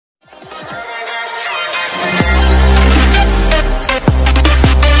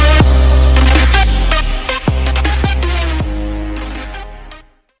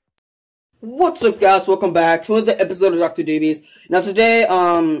What's up, guys? Welcome back to another episode of Dr.dubeez. Now today,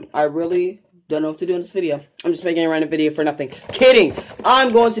 I really don't know what to do in this video. I'm just making a random video for nothing. Kidding!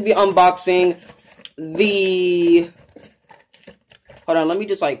 I'm going to be unboxing the... Hold on, let me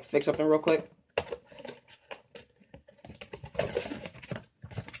just like fix something real quick.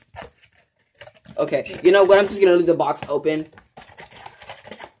 Okay, you know what? I'm just gonna leave the box open.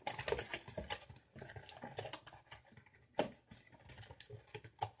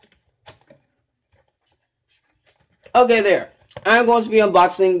 Okay, there. I'm going to be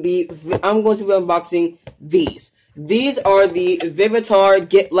unboxing these. These are the Vivtar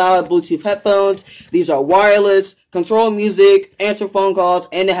Get Loud Bluetooth headphones. These are wireless, control music, answer phone calls,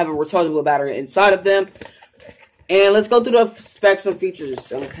 and they have a rechargeable battery inside of them. And let's go through the specs and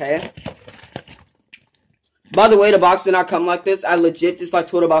features, okay? By the way, the box did not come like this. I legit just like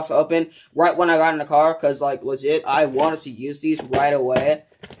tore the box open right when I got in the car, because like legit, I wanted to use these right away.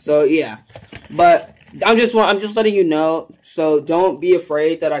 So yeah, but I'm just letting you know, so don't be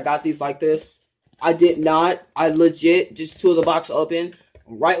afraid that I got these like this. I did not. I legit just tore the box open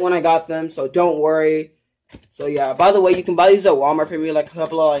right when I got them, so don't worry. So yeah, by the way, you can buy these at Walmart for me, like a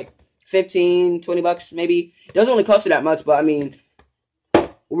couple of like 15, 20 bucks maybe. It doesn't really cost you that much, but I mean,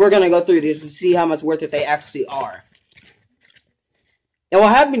 we're gonna go through this and see how much worth it they actually are. And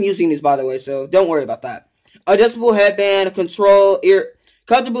I have been using these, by the way, so don't worry about that. Adjustable headband, comfortable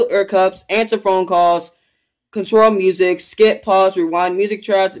ear cups, answer phone calls, control music, skip, pause, rewind, music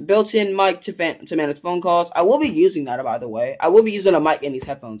tracks, built-in mic to manage phone calls. I will be using that, by the way. I will be using a mic in these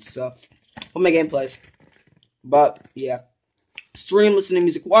headphones, so for my gameplays. But yeah, stream listening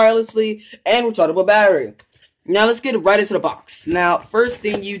music wirelessly and rechargeable battery. Now let's get right into the box. Now, first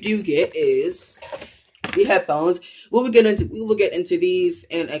thing you do get is the headphones. We will get into these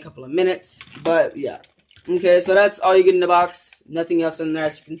in a couple of minutes, but yeah. Okay, so that's all you get in the box. Nothing else in there,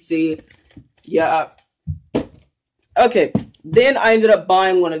 as you can see. Yeah. Okay, then I ended up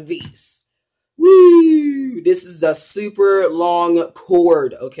buying one of these. Woo! This is the super long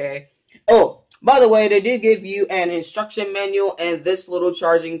cord, okay? Oh, by the way, they did give you an instruction manual and this little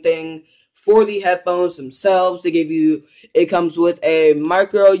charging thing for the headphones themselves. It comes with a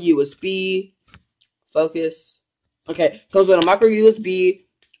micro USB. Focus. Okay, comes with a micro USB.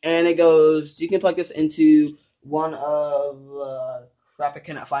 And it goes, you can plug this into one of, crap, I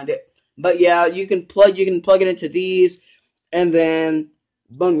cannot find it. But yeah, you can plug it into these, and then,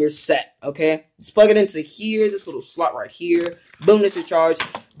 boom, you're set, okay? Just plug it into here, this little slot right here. Boom, this is charged.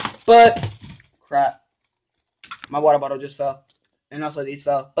 But, crap, my water bottle just fell. And also these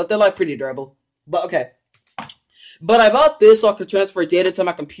fell. But they're, like, pretty durable. But, okay. But I bought this so I could transfer data to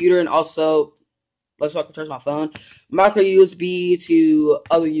my computer and also... so I can charge my phone, micro USB to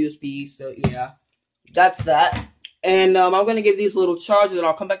other USB. So yeah, that's that. And I'm gonna give these little chargers, and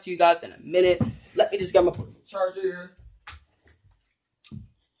I'll come back to you guys in a minute. Let me just get my portable charger.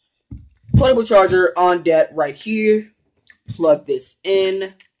 Portable charger on deck right here. Plug this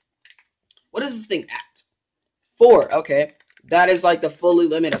in. What is this thing at? 4. Okay, that is like the fully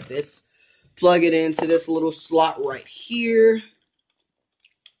limit of this. Plug it into this little slot right here.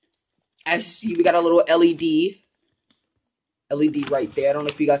 As you see, we got a little LED right there. I don't know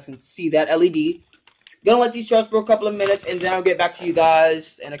if you guys can see that LED. Gonna let these charge for a couple of minutes, and then I'll get back to you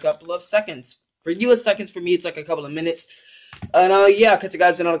guys in a couple of seconds. For you, it's seconds. For me, it's like a couple of minutes. And yeah, I'll catch you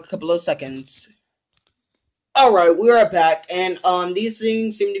guys in a couple of seconds. Alright, we are back, and these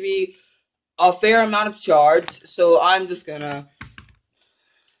things seem to be a fair amount of charge, so I'm just gonna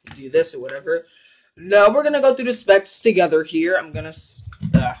do this or whatever. Now, we're gonna go through the specs together here.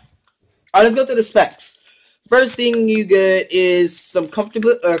 Alright, let's go through the specs. First thing you get is some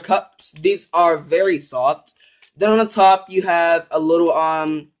comfortable ear cups. These are very soft. Then on the top, you have a little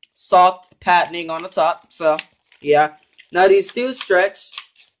soft patterning on the top. So, yeah. Now, these do stretch.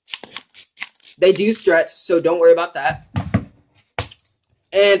 They do stretch, so don't worry about that.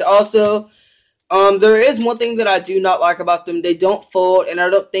 And also, there is one thing that I do not like about them. They don't fold, and I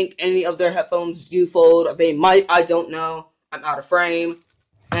don't think any of their headphones do fold. They might, I don't know. I'm out of frame.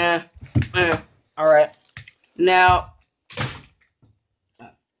 Alright. Now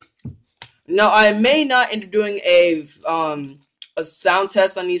I may not end up doing a sound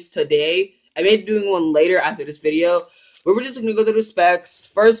test on these today. I may be doing one later after this video. But we're just gonna go through the specs.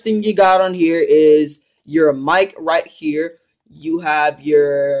 First thing you got on here is your mic right here. You have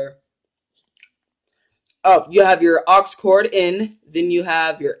your aux cord in. Then you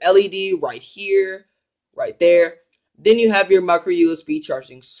have your LED right here, right there. Then you have your micro USB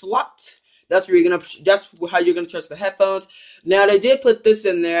charging slot. That's how you're gonna charge the headphones. Now they did put this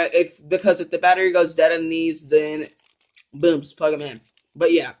in there because if the battery goes dead in these, then boom, just plug them in.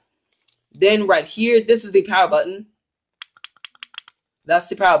 But yeah, Then right here, this is the power button. That's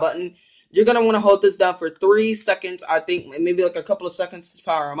the power button. You're going to want to hold this down for 3 seconds. I think maybe like a couple of seconds to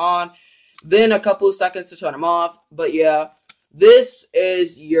power them on. Then a couple of seconds to turn them off. But yeah, this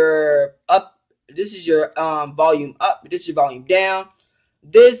is your up. This is your volume up. This is your volume down.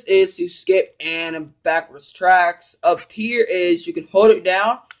 This is to skip and backwards tracks. Up here is you can hold it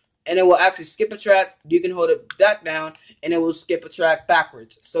down and it will actually skip a track. You can hold it back down and it will skip a track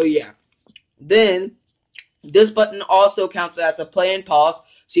backwards. So yeah. Then this button also counts as a play and pause.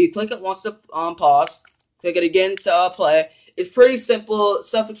 So you click it once to pause, click it again to play. It's pretty simple,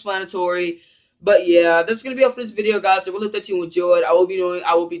 self-explanatory. But yeah, that's gonna be all for this video, guys. I really hope that you enjoyed. I will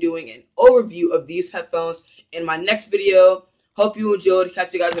be doing an overview of these headphones in my next video. Hope you enjoyed.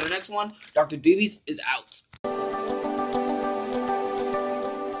 Catch you guys in the next one. Dr. Dubeez is out.